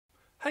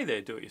Hey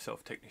there,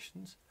 do-it-yourself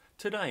technicians.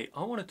 Today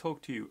I want to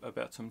talk to you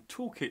about some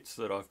toolkits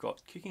that I've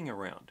got kicking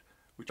around,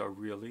 which I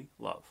really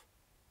love.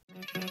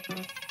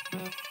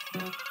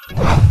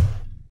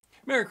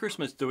 Merry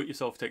Christmas,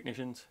 do-it-yourself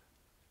technicians.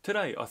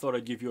 Today I thought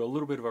I'd give you a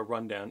little bit of a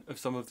rundown of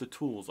some of the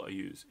tools I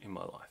use in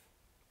my life.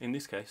 In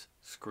this case,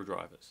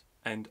 screwdrivers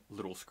and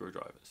little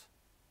screwdrivers.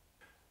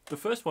 The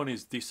first one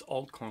is this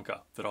old clunker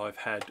that I've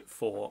had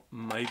for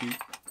maybe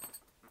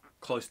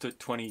close to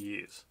 20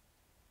 years.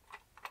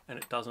 And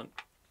it doesn't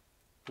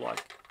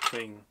like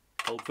being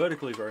held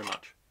vertically very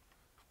much.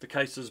 The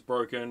case is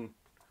broken,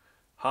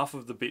 half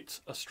of the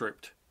bits are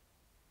stripped,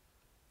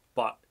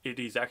 but it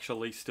is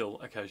actually still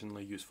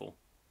occasionally useful,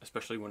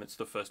 especially when it's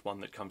the first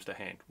one that comes to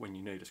hand when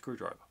you need a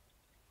screwdriver.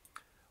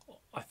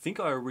 I think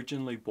I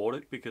originally bought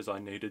it because I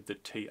needed the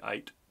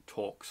T8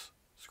 Torx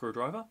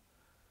screwdriver.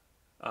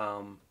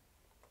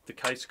 The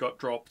case got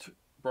dropped,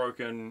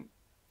 broken.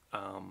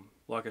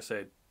 Like I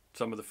said,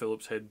 some of the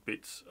Phillips head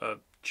bits are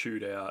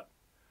chewed out,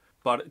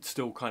 but it's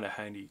still kind of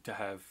handy to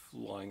have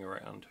lying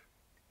around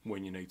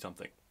when you need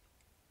something.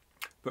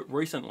 But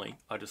recently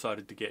I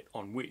decided to get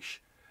on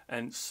Wish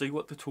and see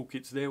what the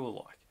toolkits there were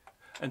like.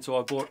 And so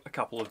I bought a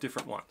couple of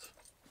different ones.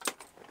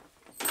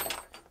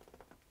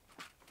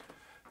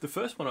 The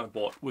first one I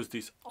bought was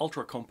this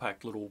ultra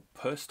compact little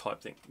purse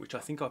type thing, which I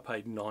think I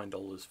paid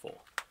 $9 for.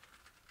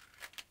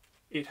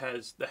 It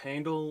has the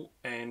handle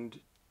and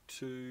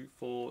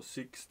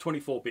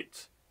 24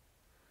 bits.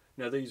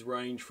 Now these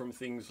range from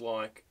things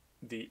like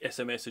the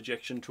SMS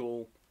ejection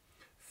tool,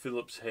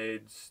 Phillips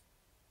heads,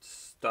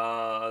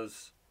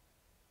 stars,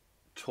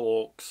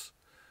 Torx,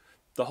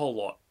 the whole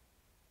lot.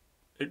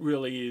 It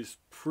really is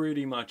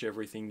pretty much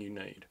everything you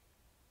need.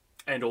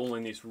 And all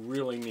in this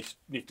really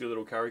nifty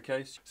little carry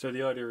case. So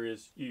the idea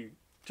is you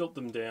tilt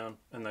them down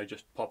and they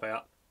just pop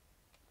out.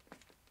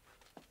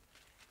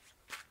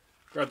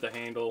 Grab the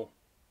handle,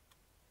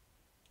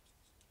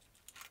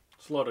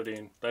 slot it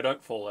in, they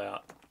don't fall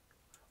out.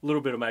 A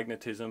little bit of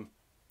magnetism,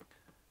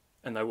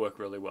 and they work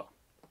really well.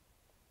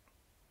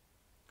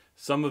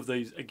 Some of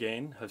these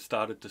again have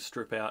started to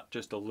strip out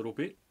just a little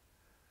bit.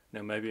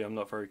 Now maybe I'm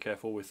not very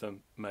careful with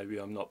them, maybe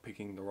I'm not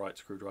picking the right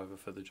screwdriver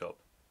for the job.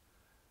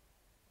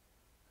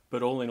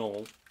 But all in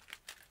all,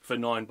 for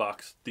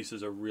 $9, this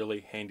is a really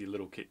handy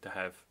little kit to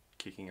have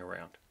kicking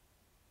around.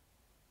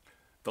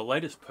 The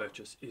latest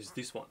purchase is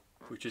this one,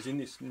 which is in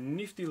this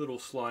nifty little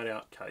slide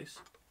out case.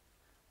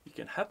 You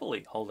can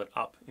happily hold it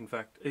up, in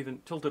fact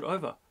even tilt it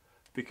over,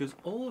 because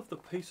all of the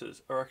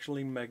pieces are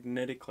actually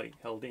magnetically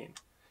held in.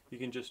 You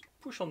can just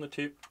push on the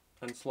tip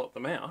and slot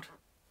them out,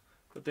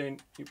 but then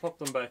you pop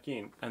them back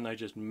in and they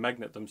just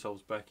magnet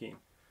themselves back in.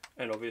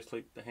 And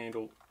obviously the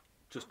handle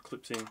just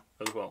clips in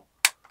as well.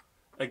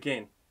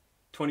 Again,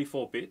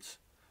 24 bits.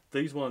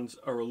 These ones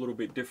are a little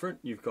bit different.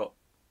 You've got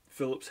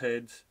Phillips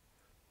heads,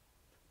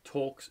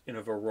 Torx in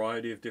a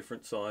variety of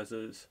different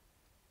sizes.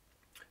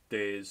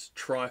 There's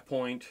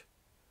tri-point,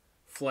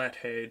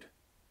 flathead,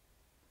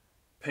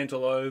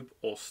 pentalobe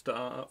or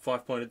star,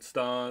 5-pointed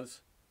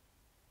stars,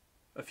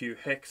 a few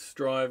hex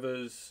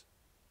drivers,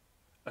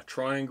 a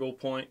triangle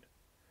point,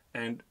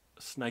 and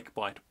a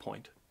snakebite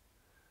point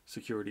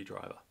security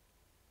driver.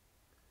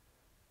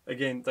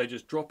 Again, they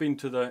just drop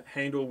into the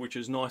handle, which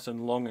is nice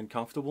and long and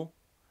comfortable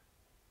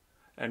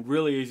and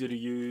really easy to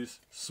use,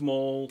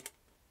 small.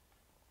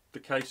 The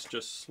case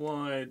just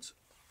slides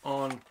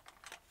on,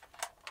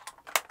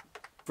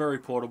 very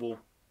portable,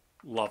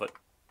 love it.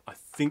 I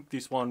think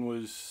this one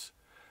was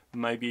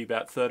maybe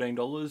about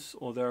 $13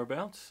 or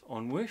thereabouts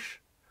on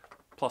Wish,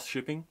 plus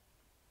shipping.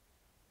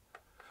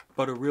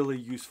 But a really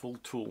useful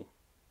tool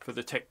for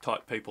the tech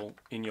type people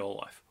in your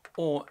life,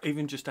 or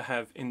even just to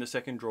have in the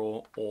second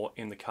drawer or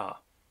in the car.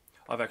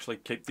 I've actually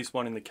kept this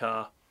one in the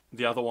car.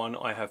 The other one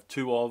I have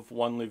two of.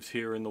 One lives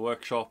here in the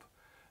workshop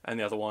and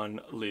the other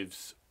one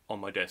lives on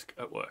my desk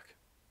at work.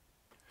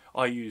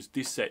 I used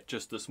this set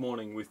just this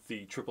morning with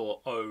the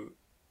 000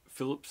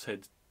 Phillips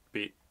head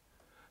bit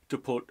to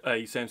put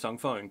a Samsung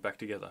phone back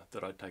together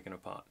that I'd taken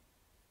apart.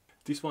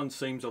 This one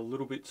seems a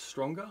little bit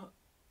stronger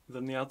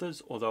than the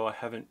others, although I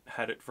haven't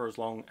had it for as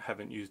long,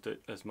 haven't used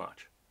it as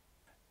much,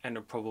 and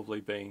I'm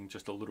probably being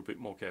just a little bit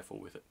more careful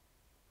with it.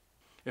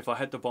 If I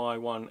had to buy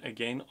one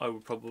again, I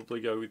would probably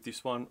go with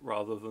this one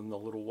rather than the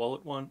little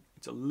wallet one.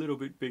 It's a little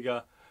bit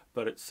bigger,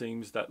 but it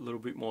seems that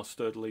little bit more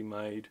sturdily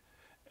made,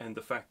 and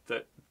the fact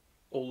that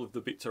all of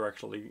the bits are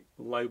actually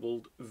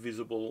labelled,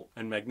 visible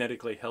and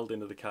magnetically held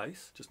into the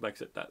case just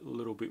makes it that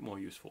little bit more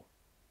useful.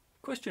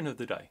 Question of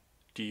the day.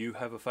 Do you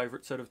have a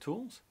favourite set of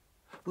tools?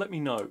 Let me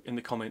know in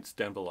the comments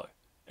down below.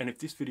 And if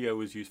this video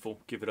was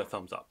useful, give it a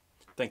thumbs up.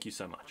 Thank you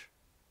so much.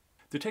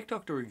 The Tech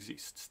Doctor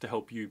exists to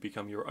help you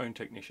become your own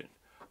technician.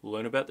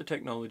 Learn about the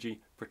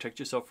technology, protect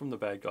yourself from the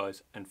bad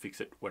guys and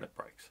fix it when it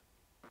breaks.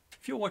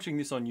 If you're watching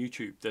this on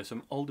YouTube, there's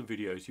some older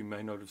videos you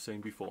may not have seen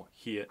before,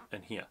 here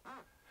and here.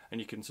 And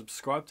you can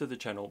subscribe to the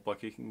channel by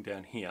clicking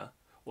down here,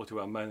 or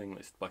to our mailing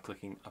list by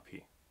clicking up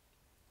here.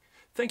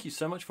 Thank you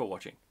so much for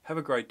watching. Have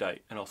a great day,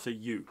 and I'll see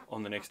you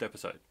on the next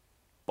episode.